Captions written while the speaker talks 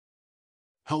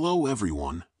Hello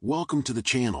everyone, welcome to the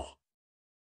channel.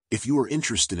 If you are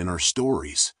interested in our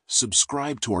stories,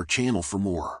 subscribe to our channel for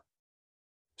more.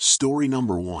 Story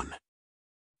number 1.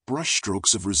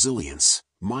 Brushstrokes of Resilience,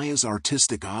 Maya's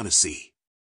Artistic Odyssey.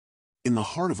 In the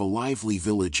heart of a lively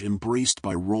village embraced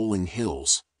by rolling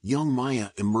hills, young Maya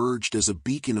emerged as a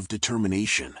beacon of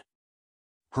determination.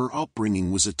 Her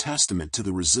upbringing was a testament to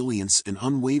the resilience and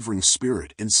unwavering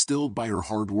spirit instilled by her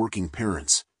hard-working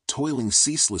parents, toiling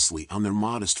ceaselessly on their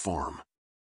modest farm.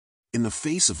 In the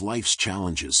face of life's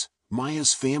challenges,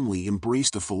 Maya's family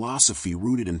embraced a philosophy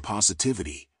rooted in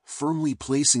positivity, firmly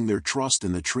placing their trust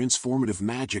in the transformative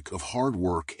magic of hard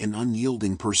work and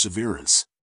unyielding perseverance.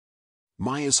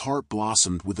 Maya's heart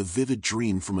blossomed with a vivid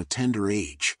dream from a tender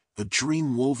age, a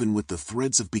dream woven with the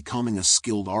threads of becoming a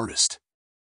skilled artist.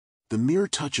 The mere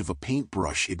touch of a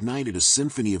paintbrush ignited a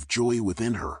symphony of joy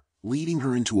within her, leading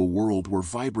her into a world where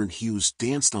vibrant hues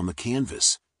danced on the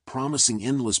canvas, promising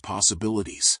endless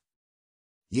possibilities.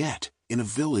 Yet, in a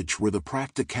village where the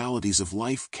practicalities of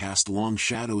life cast long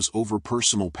shadows over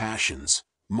personal passions,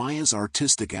 Maya's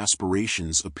artistic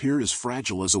aspirations appeared as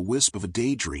fragile as a wisp of a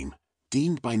daydream,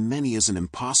 deemed by many as an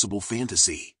impossible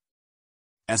fantasy.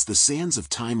 As the sands of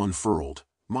time unfurled,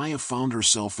 Maya found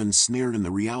herself ensnared in the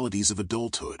realities of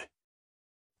adulthood.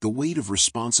 The weight of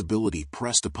responsibility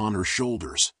pressed upon her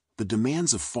shoulders, the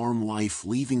demands of farm life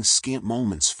leaving scant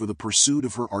moments for the pursuit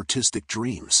of her artistic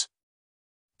dreams.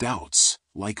 Doubts,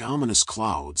 like ominous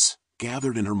clouds,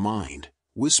 gathered in her mind,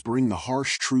 whispering the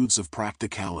harsh truths of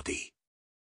practicality.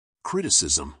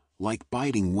 Criticism, like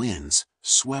biting winds,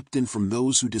 swept in from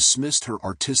those who dismissed her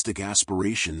artistic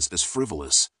aspirations as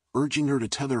frivolous, urging her to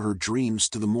tether her dreams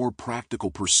to the more practical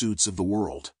pursuits of the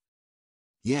world.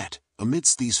 Yet,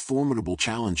 amidst these formidable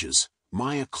challenges,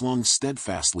 Maya clung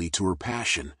steadfastly to her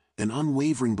passion, an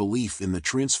unwavering belief in the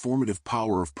transformative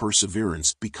power of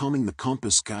perseverance becoming the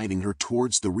compass guiding her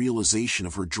towards the realization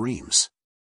of her dreams.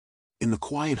 In the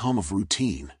quiet hum of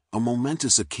routine, a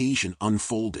momentous occasion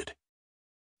unfolded.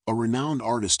 A renowned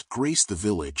artist graced the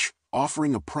village,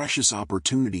 offering a precious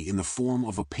opportunity in the form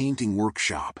of a painting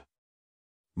workshop.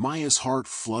 Maya's heart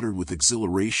fluttered with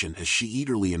exhilaration as she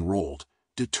eagerly enrolled,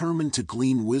 determined to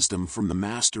glean wisdom from the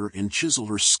master and chisel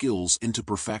her skills into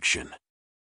perfection.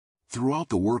 Throughout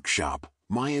the workshop,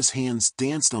 Maya's hands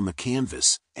danced on the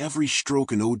canvas, every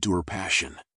stroke an ode to her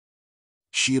passion.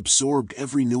 She absorbed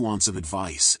every nuance of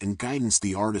advice and guidance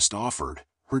the artist offered,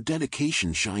 her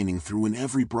dedication shining through in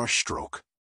every brushstroke.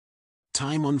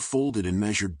 Time unfolded in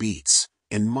measured beats,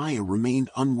 and Maya remained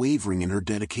unwavering in her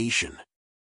dedication.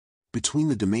 Between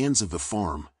the demands of the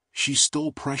farm, she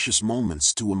stole precious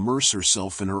moments to immerse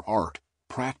herself in her art,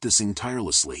 practicing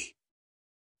tirelessly.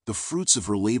 The fruits of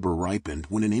her labor ripened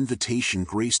when an invitation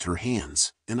graced her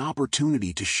hands, an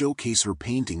opportunity to showcase her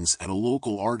paintings at a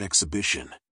local art exhibition.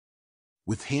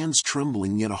 With hands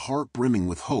trembling yet a heart brimming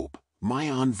with hope,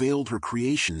 Maya unveiled her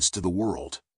creations to the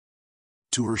world.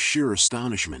 To her sheer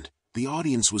astonishment, the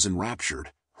audience was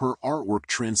enraptured, her artwork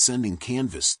transcending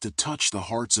canvas to touch the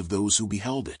hearts of those who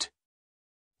beheld it.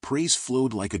 Praise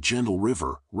flowed like a gentle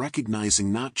river,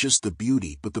 recognizing not just the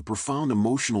beauty but the profound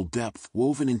emotional depth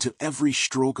woven into every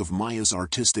stroke of Maya's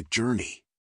artistic journey.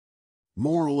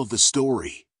 Moral of the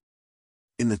story.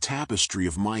 In the tapestry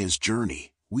of Maya's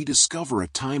journey, we discover a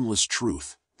timeless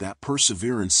truth, that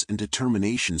perseverance and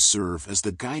determination serve as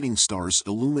the guiding stars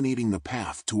illuminating the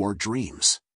path to our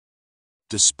dreams.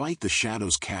 Despite the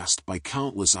shadows cast by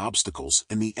countless obstacles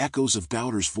and the echoes of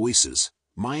doubters' voices,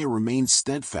 Maya remained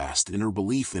steadfast in her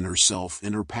belief in herself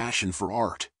and her passion for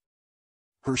art.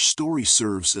 Her story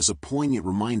serves as a poignant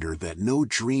reminder that no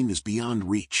dream is beyond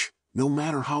reach, no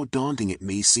matter how daunting it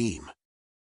may seem.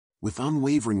 With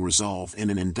unwavering resolve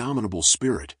and an indomitable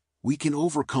spirit, we can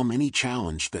overcome any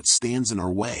challenge that stands in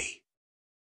our way.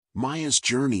 Maya's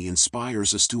journey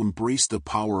inspires us to embrace the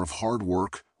power of hard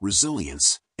work,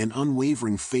 resilience, and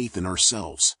unwavering faith in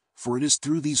ourselves, for it is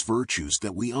through these virtues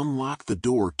that we unlock the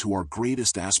door to our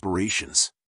greatest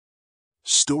aspirations.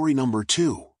 Story number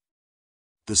 2.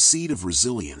 The Seed of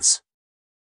Resilience.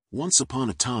 Once upon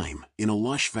a time, in a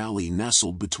lush valley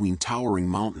nestled between towering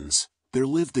mountains, there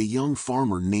lived a young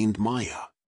farmer named Maya.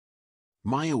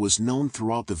 Maya was known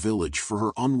throughout the village for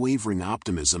her unwavering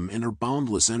optimism and her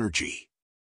boundless energy.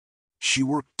 She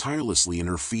worked tirelessly in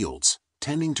her fields,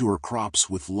 tending to her crops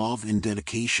with love and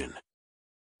dedication.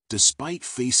 Despite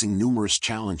facing numerous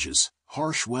challenges,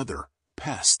 harsh weather,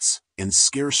 pests, and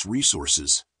scarce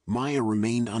resources, Maya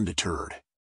remained undeterred.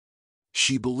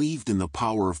 She believed in the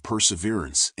power of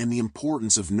perseverance and the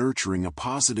importance of nurturing a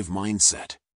positive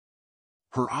mindset.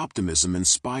 Her optimism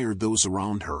inspired those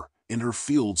around her, and her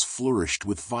fields flourished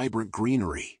with vibrant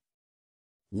greenery.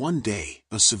 One day,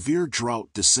 a severe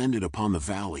drought descended upon the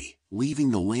valley,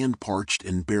 leaving the land parched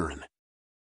and barren.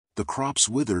 The crops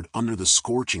withered under the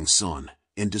scorching sun,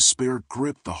 and despair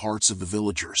gripped the hearts of the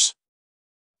villagers.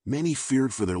 Many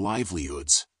feared for their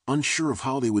livelihoods, unsure of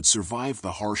how they would survive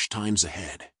the harsh times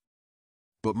ahead.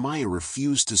 But Maya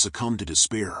refused to succumb to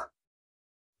despair.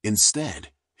 Instead,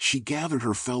 she gathered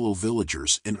her fellow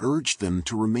villagers and urged them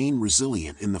to remain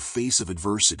resilient in the face of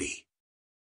adversity.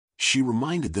 She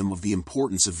reminded them of the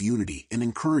importance of unity and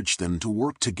encouraged them to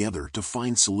work together to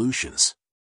find solutions.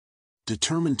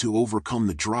 Determined to overcome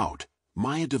the drought,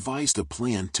 Maya devised a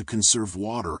plan to conserve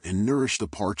water and nourish the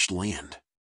parched land.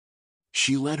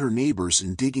 She led her neighbors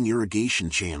in digging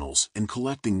irrigation channels and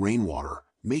collecting rainwater,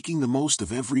 making the most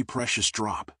of every precious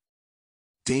drop.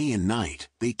 Day and night,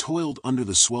 they toiled under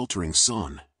the sweltering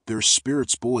sun, their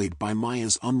spirits buoyed by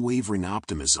Maya's unwavering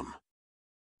optimism.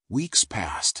 Weeks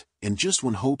passed, and just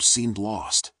when hope seemed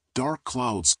lost, dark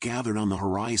clouds gathered on the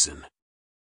horizon.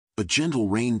 A gentle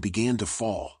rain began to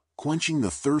fall, quenching the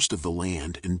thirst of the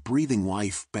land and breathing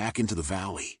life back into the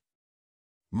valley.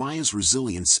 Maya's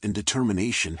resilience and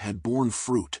determination had borne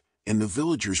fruit, and the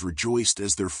villagers rejoiced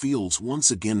as their fields once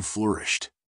again flourished.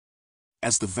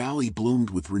 As the valley bloomed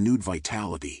with renewed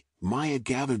vitality, Maya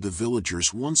gathered the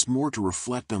villagers once more to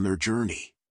reflect on their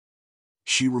journey.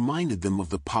 She reminded them of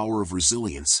the power of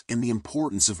resilience and the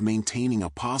importance of maintaining a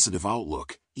positive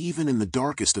outlook, even in the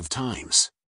darkest of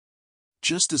times.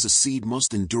 Just as a seed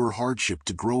must endure hardship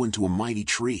to grow into a mighty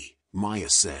tree, Maya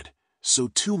said, so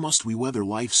too must we weather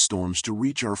life's storms to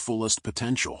reach our fullest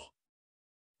potential.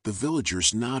 The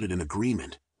villagers nodded in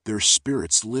agreement, their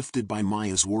spirits lifted by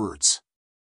Maya's words.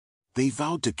 They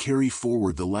vowed to carry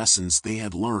forward the lessons they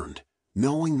had learned,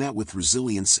 knowing that with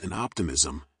resilience and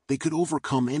optimism, they could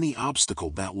overcome any obstacle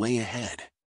that lay ahead.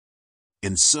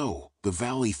 And so, the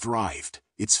valley thrived,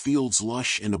 its fields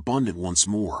lush and abundant once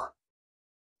more.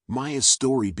 Maya's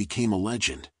story became a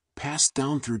legend, passed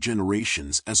down through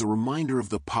generations as a reminder of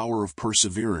the power of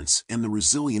perseverance and the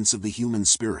resilience of the human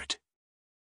spirit.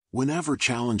 Whenever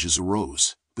challenges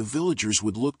arose, the villagers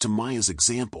would look to Maya's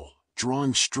example,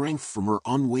 drawing strength from her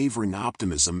unwavering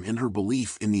optimism and her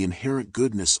belief in the inherent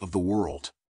goodness of the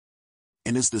world.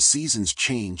 And as the seasons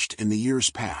changed and the years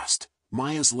passed,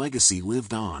 Maya's legacy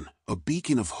lived on, a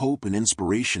beacon of hope and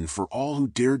inspiration for all who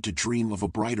dared to dream of a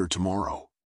brighter tomorrow.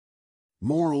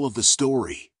 Moral of the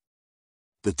story: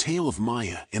 the tale of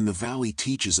Maya and the valley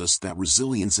teaches us that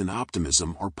resilience and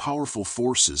optimism are powerful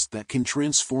forces that can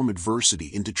transform adversity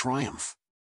into triumph.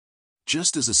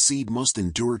 Just as a seed must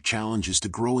endure challenges to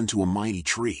grow into a mighty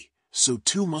tree, so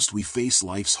too must we face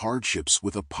life's hardships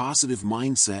with a positive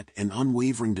mindset and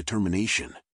unwavering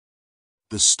determination.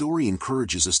 The story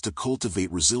encourages us to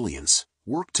cultivate resilience,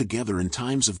 work together in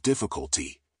times of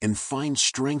difficulty, and find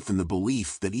strength in the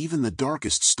belief that even the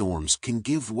darkest storms can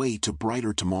give way to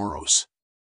brighter tomorrows.